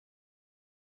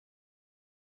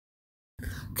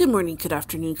Good morning, good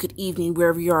afternoon, good evening,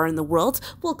 wherever you are in the world.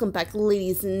 Welcome back,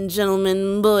 ladies and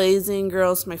gentlemen, boys and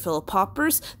girls, my fellow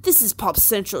poppers. This is Pop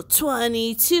Central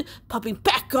 22, popping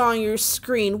back on your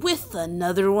screen with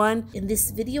another one. In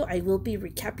this video, I will be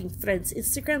recapping Thread's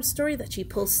Instagram story that she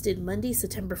posted Monday,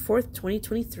 September 4th,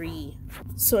 2023.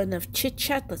 So enough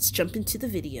chit-chat, let's jump into the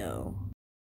video.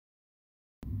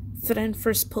 Thread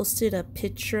first posted a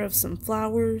picture of some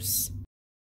flowers.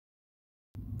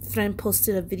 Friend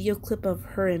posted a video clip of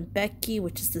her and Becky,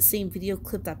 which is the same video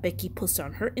clip that Becky posted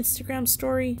on her Instagram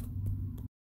story.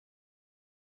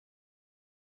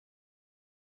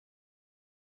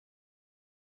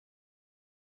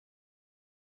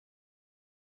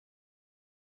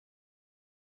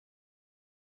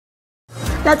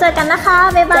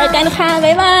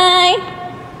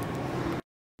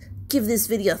 Give this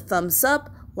video a thumbs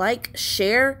up, like,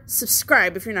 share,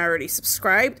 subscribe if you're not already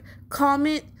subscribed,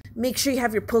 comment. Make sure you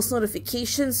have your post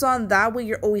notifications on. That way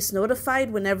you're always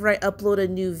notified whenever I upload a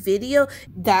new video.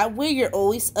 That way you're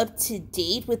always up to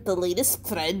date with the latest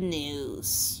Thread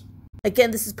news.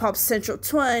 Again, this is Pop Central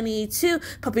 22,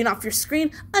 popping off your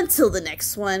screen until the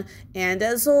next one. And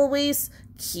as always,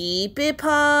 keep it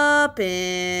poppin'.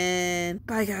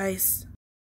 Bye, guys.